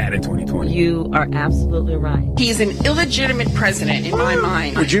fight against that in 2020? You are absolutely right. He's an illegitimate president in my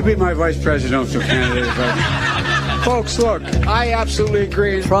mind. Would you be my vice presidential candidate? Folks, look, I absolutely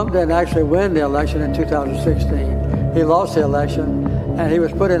agree. Trump didn't actually win the election in 2016. He lost the election, and he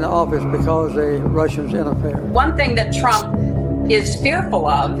was put into office because the Russians interfered. One thing that Trump is fearful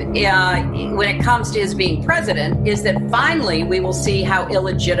of when it comes to his being president is that finally we will see how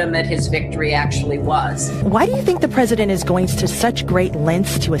illegitimate his victory actually was. Why do you think the president is going to such great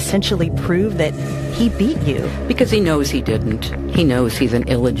lengths to essentially prove that he beat you? Because he knows he didn't. He knows he's an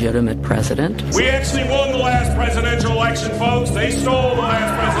illegitimate president. We actually won the last presidential election, folks. They stole the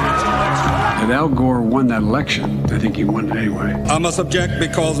last presidential election. If Al Gore won that election, I think he won it anyway. I must object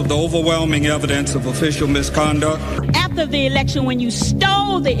because of the overwhelming evidence of official misconduct. After the election, when you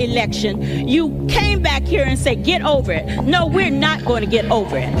stole the election, you came back here and said, get over it. No, we're not going to get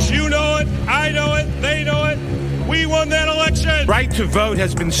over it. You know it, I know it, they know it. We won that election. Right to vote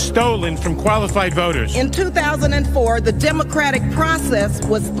has been stolen from qualified voters. In 2004, the democratic process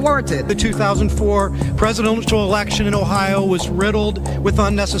was thwarted. The 2004 presidential election in Ohio was riddled with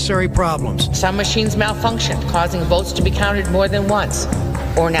unnecessary problems. Some machines malfunctioned, causing votes to be counted more than once,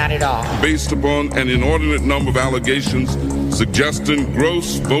 or not at all. Based upon an inordinate number of allegations suggesting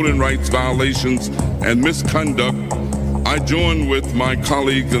gross voting rights violations and misconduct, I join with my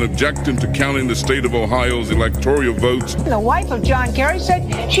colleagues in objecting to counting the state of Ohio's electoral votes. The wife of John Kerry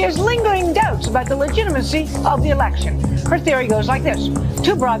said she has lingering doubts about the legitimacy of the election. Her theory goes like this.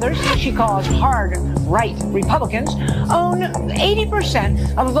 Two brothers, she calls hard right Republicans, own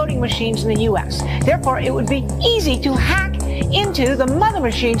 80% of the voting machines in the U.S. Therefore, it would be easy to hack into the mother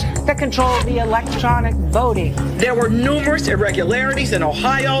machines that control the electronic voting. There were numerous irregularities in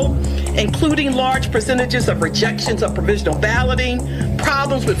Ohio, including large percentages of rejections of provisional balloting,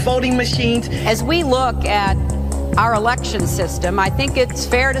 problems with voting machines. As we look at our election system, I think it's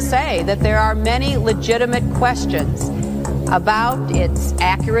fair to say that there are many legitimate questions about its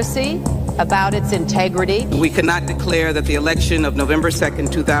accuracy, about its integrity. We cannot declare that the election of November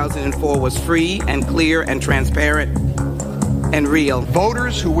 2nd, 2004 was free and clear and transparent and real.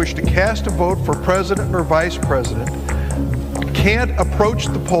 Voters who wish to cast a vote for president or vice president can't approach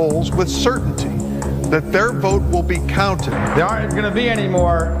the polls with certainty that their vote will be counted. There aren't going to be any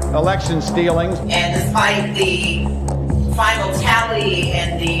more election stealings. And despite the final tally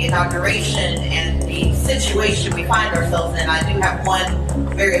and the inauguration and the situation we find ourselves in, I do have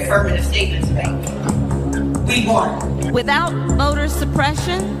one very affirmative statement to make. We won. Without voter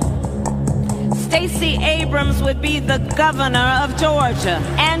suppression, Stacey Abrams would be the governor of Georgia.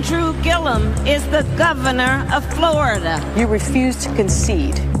 Andrew Gillum is the governor of Florida. You refuse to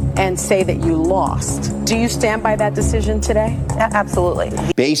concede and say that you lost. Do you stand by that decision today? Absolutely.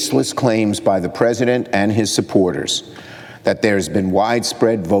 Baseless claims by the president and his supporters that there's been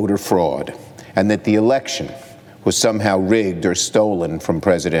widespread voter fraud and that the election was somehow rigged or stolen from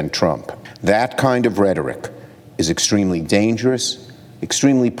President Trump. That kind of rhetoric is extremely dangerous,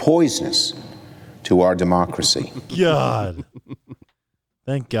 extremely poisonous to our democracy. God.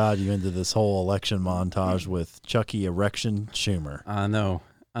 Thank God you ended this whole election montage with Chucky Erection Schumer. I know.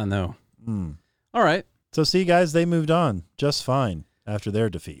 Mm. All right. So see, guys, they moved on just fine after their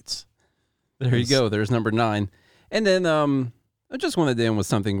defeats. There you go. There's number 9. And then I just wanted to end with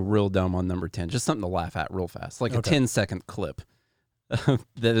something real dumb on number 10. Just something to laugh at real fast. Like a 10-second clip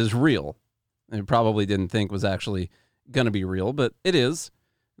that is real. And probably didn't think was actually going to be real, but it is.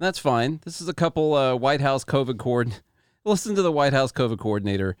 That's fine. This is a couple White House COVID listen to the White House COVID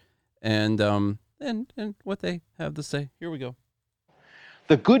coordinator and what they have to say. Here we go.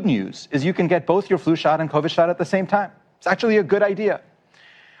 The good news is you can get both your flu shot and COVID shot at the same time. It's actually a good idea.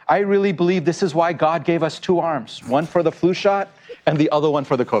 I really believe this is why God gave us two arms, one for the flu shot and the other one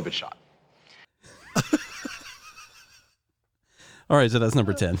for the COVID shot. All right, so that's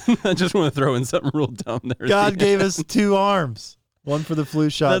number 10. I just want to throw in something real dumb there. God gave us two arms. One for the flu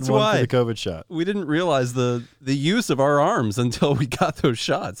shot That's and one why. for the COVID shot. We didn't realize the use of our arms until we got those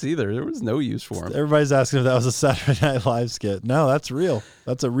shots either. There was no use for them. Everybody's asking if that was a Saturday Night Live skit. No, that's real.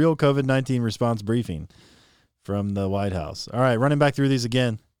 That's a real COVID-19 response briefing from the White House. All right, running back through these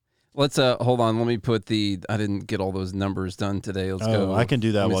again. Let's hold on. Let me put I didn't get all those numbers done today. Let's go. I can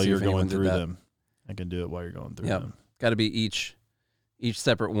do that Let me while see you're if anyone going did through that. them. I can do it while you're going through Yep. them. Got to be each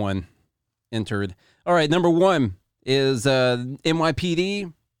separate one entered. All right, number 1 is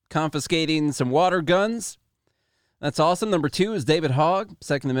NYPD confiscating some water guns. That's awesome. Number 2 is David Hogg.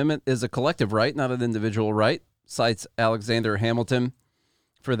 Second Amendment is a collective right, not an individual right. Cites Alexander Hamilton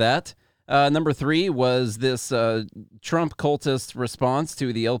for that. Number 3 was this Trump cultist response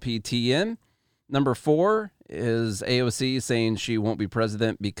to the LPTN. Number 4 is AOC saying she won't be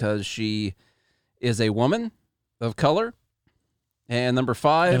president because she is a woman of color. And number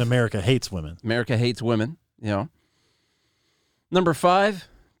 5. And America hates women. America hates women, you know. Number 5,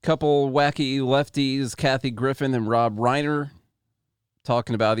 couple wacky lefties, Kathy Griffin and Rob Reiner,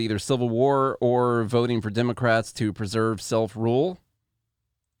 talking about either civil war or voting for Democrats to preserve self-rule.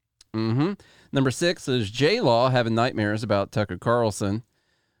 Number 6 is J-Law having nightmares about Tucker Carlson.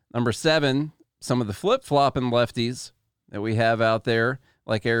 Number 7, some of the flip-flopping lefties that we have out there,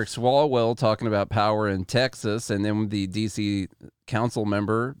 like Eric Swalwell talking about power in Texas, and then the D.C. council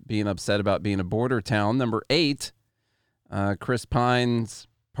member being upset about being a border town. Number 8, Chris Pine's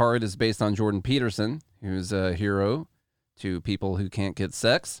part is based on Jordan Peterson, who's a hero to people who can't get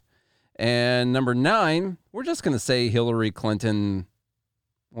sex. And number 9, we're just going to say Hillary Clinton.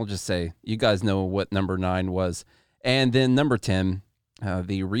 We'll just say, you guys know what number 9 was. And then number 10,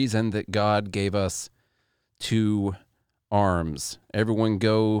 the reason that God gave us two arms. Everyone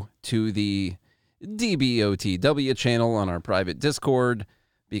go to the DBOTW channel on our private Discord,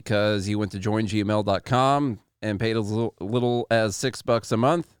 because you went to joingml.com and paid as little as $6 a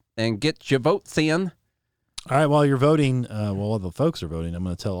month and get your votes in. All right, while you're voting, while the folks are voting, I'm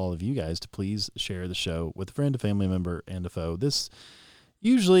going to tell all of you guys to please share the show with a friend, a family member, and a foe. This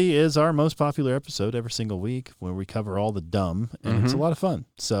usually is our most popular episode every single week, where we cover all the dumb, and it's a lot of fun.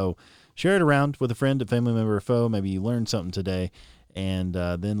 So share it around with a friend, a family member, or foe. Maybe you learned something today, and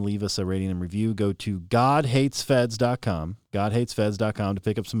then leave us a rating and review. Go to GodHatesFeds.com, GodHatesFeds.com to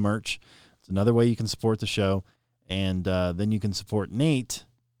pick up some merch. It's another way you can support the show, and then you can support Nate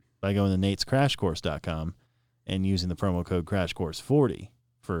by going to NatesCrashCourse.com and using the promo code CrashCourse40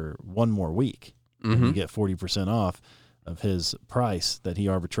 for one more week. And you get 40% off of his price that he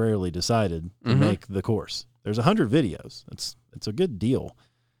arbitrarily decided to make the course. There's 100 videos. It's a good deal.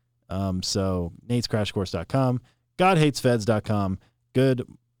 So NatesCrashCourse.com, GodHatesFeds.com,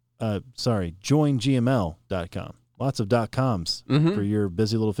 JoinGML.com. Lots of .coms for your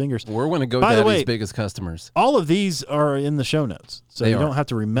busy little fingers. We're one of GoDaddy's biggest customers. All of these are in the show notes. So They you are. don't have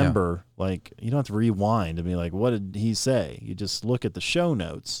to remember, you don't have to rewind and be like, what did he say? You just look at the show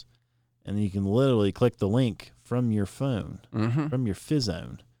notes, and you can literally click the link from your phone, from your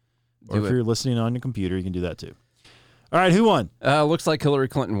Fizzone. Or if you're listening on your computer, you can do that too. All right, who won? Looks like Hillary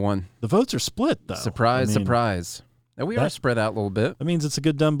Clinton won. The votes are split, though. Surprise. Now, we are spread out a little bit. That means it's a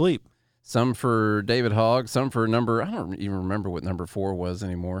good dumb bleep. Some for David Hogg, some for number, I don't even remember what number 4 was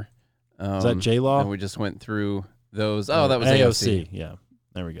anymore. Is that J-Law? And we just went through those. Oh, that was AOC. Yeah,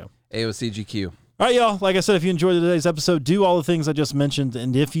 there we go. AOC GQ. All right, y'all. Like I said, if you enjoyed today's episode, do all the things I just mentioned.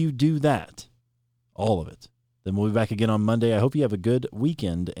 And if you do that, all of it, then we'll be back again on Monday. I hope you have a good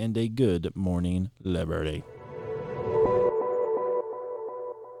weekend and a good morning, Liberty.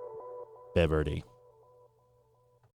 Beverly.